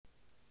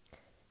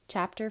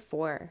Chapter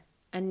 4,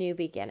 A New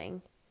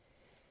Beginning.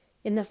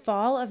 In the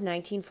fall of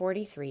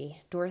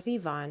 1943, Dorothy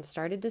Vaughan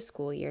started the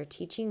school year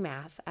teaching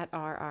math at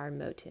R.R.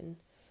 Moton,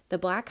 the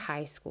black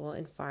high school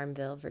in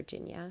Farmville,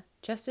 Virginia,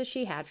 just as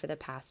she had for the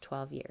past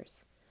 12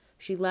 years.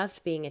 She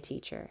loved being a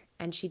teacher,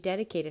 and she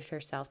dedicated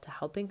herself to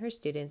helping her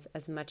students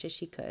as much as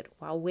she could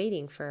while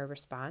waiting for a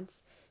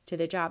response to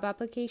the job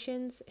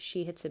applications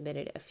she had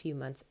submitted a few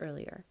months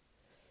earlier.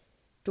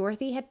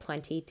 Dorothy had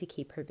plenty to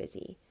keep her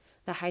busy.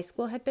 The high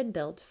school had been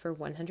built for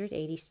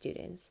 180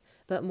 students,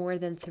 but more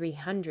than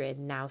 300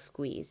 now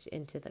squeezed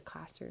into the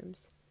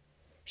classrooms.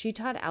 She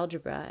taught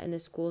algebra in the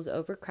school's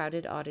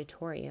overcrowded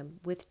auditorium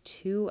with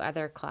 2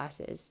 other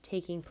classes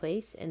taking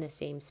place in the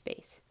same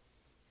space.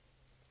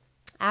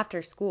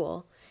 After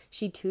school,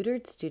 she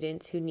tutored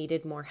students who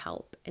needed more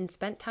help and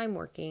spent time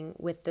working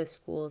with the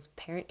school's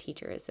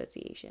Parent-Teacher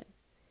Association.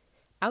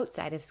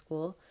 Outside of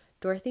school,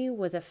 Dorothy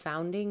was a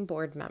founding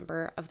board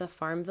member of the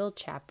Farmville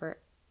chapter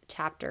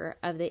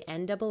of the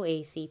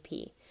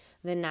NAACP,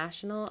 the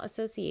National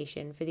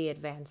Association for the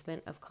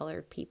Advancement of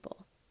Colored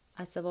People,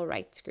 a civil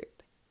rights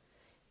group.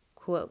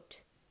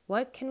 Quote,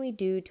 "What can we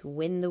do to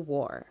win the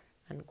war?"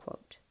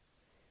 Unquote.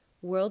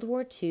 World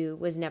War II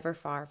was never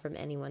far from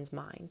anyone's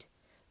mind.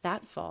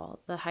 That fall,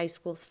 the high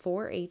school's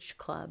 4-H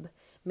club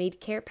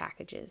made care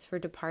packages for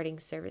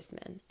departing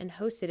servicemen and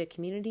hosted a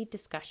community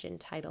discussion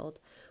titled,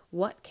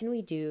 "What Can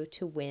We Do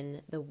to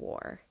Win the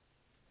War?"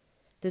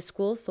 The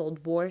school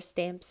sold war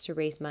stamps to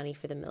raise money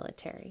for the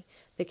military.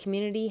 The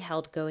community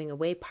held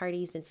going-away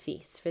parties and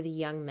feasts for the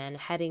young men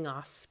heading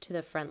off to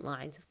the front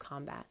lines of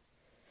combat.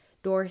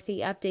 Dorothy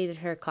updated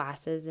her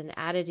classes and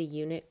added a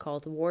unit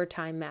called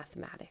Wartime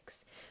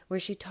Mathematics, where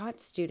she taught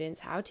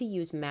students how to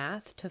use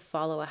math to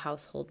follow a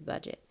household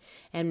budget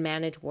and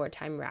manage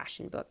wartime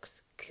ration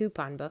books,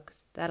 coupon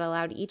books that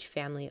allowed each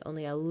family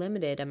only a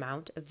limited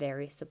amount of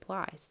various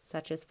supplies,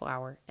 such as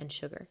flour and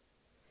sugar.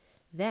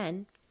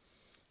 Then,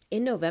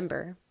 in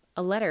November,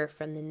 a letter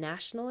from the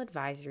National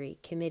Advisory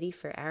Committee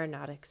for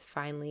Aeronautics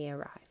finally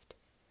arrived.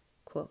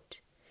 Quote,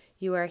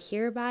 "You are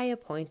hereby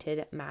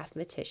appointed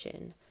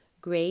mathematician,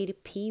 grade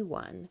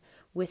P1,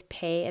 with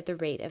pay at the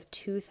rate of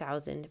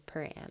 $2,000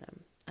 per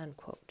annum,"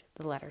 unquote,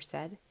 the letter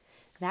said.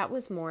 That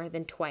was more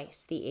than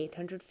twice the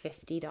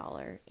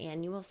 $850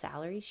 annual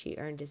salary she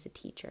earned as a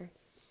teacher.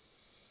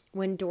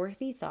 When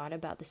Dorothy thought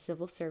about the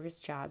civil service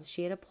jobs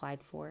she had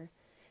applied for,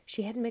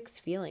 she had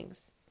mixed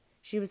feelings.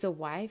 She was a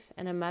wife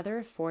and a mother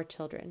of 4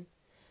 children.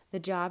 The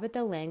job at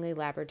the Langley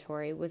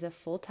Laboratory was a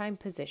full-time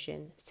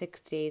position, 6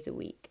 days a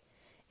week.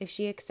 If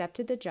she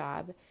accepted the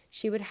job,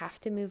 she would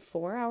have to move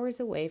 4 hours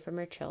away from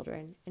her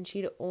children, and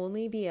she'd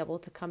only be able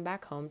to come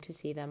back home to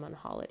see them on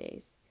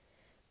holidays.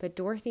 But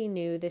Dorothy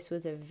knew this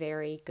was a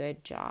very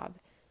good job,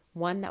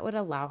 one that would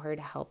allow her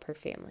to help her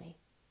family.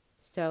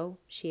 So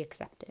she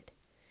accepted.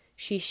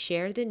 She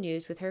shared the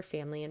news with her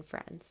family and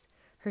friends.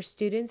 Her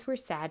students were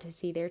sad to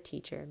see their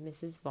teacher,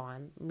 Mrs.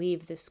 Vaughan,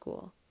 leave the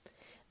school.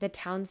 The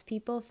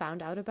townspeople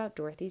found out about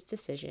Dorothy's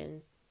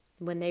decision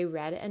when they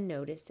read a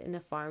notice in the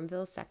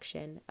Farmville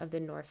section of the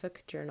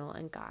Norfolk Journal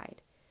and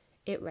Guide.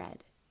 It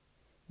read,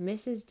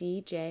 "Mrs.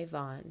 D.J.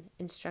 Vaughan,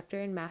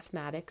 instructor in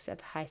mathematics at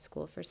the high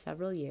school for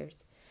several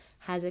years,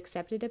 has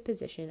accepted a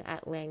position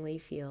at Langley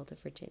Field,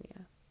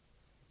 Virginia."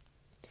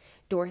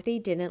 Dorothy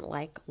didn't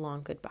like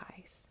long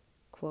goodbyes.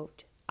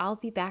 Quote, "I'll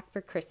be back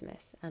for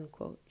Christmas,"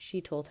 unquote,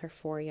 she told her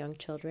 4 young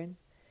children.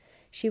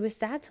 She was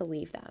sad to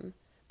leave them,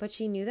 but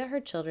she knew that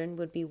her children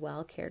would be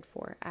well cared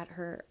for at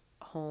her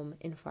home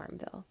in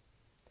Farmville.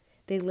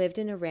 They lived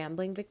in a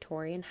rambling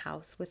Victorian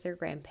house with their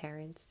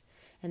grandparents,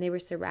 and they were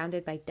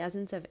surrounded by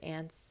dozens of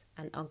aunts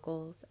and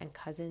uncles and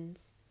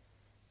cousins.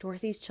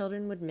 Dorothy's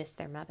children would miss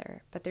their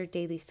mother, but their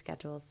daily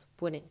schedules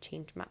wouldn't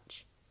change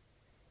much.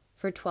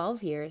 For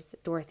 12 years,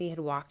 Dorothy had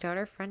walked out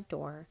her front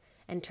door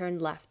and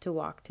turned left to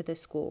walk to the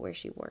school where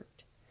she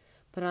worked.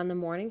 But on the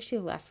morning she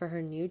left for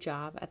her new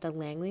job at the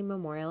Langley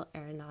Memorial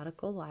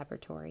Aeronautical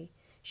Laboratory,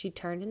 she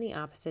turned in the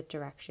opposite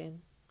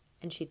direction,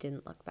 and she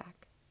didn't look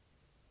back.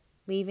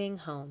 Leaving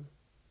home.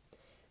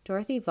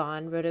 Dorothy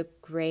Vaughan rode a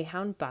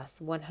Greyhound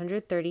bus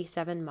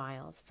 137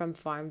 miles from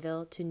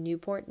Farmville to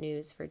Newport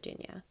News,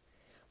 Virginia.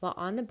 While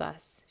on the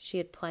bus, she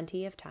had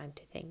plenty of time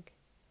to think.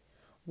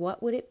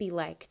 What would it be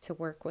like to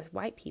work with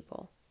white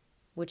people?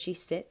 Would she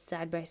sit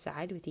side by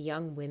side with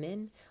young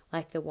women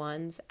like the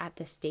ones at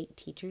the State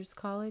Teachers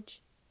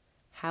College?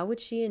 How would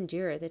she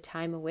endure the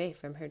time away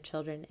from her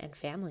children and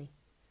family?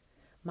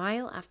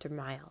 Mile after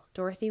mile,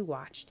 Dorothy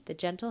watched the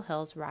gentle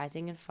hills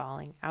rising and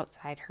falling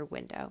outside her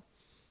window.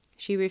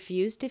 She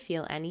refused to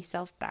feel any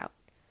self-doubt.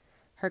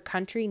 Her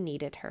country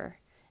needed her,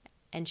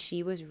 and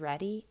she was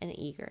ready and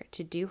eager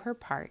to do her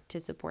part to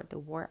support the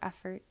war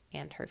effort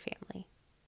and her family.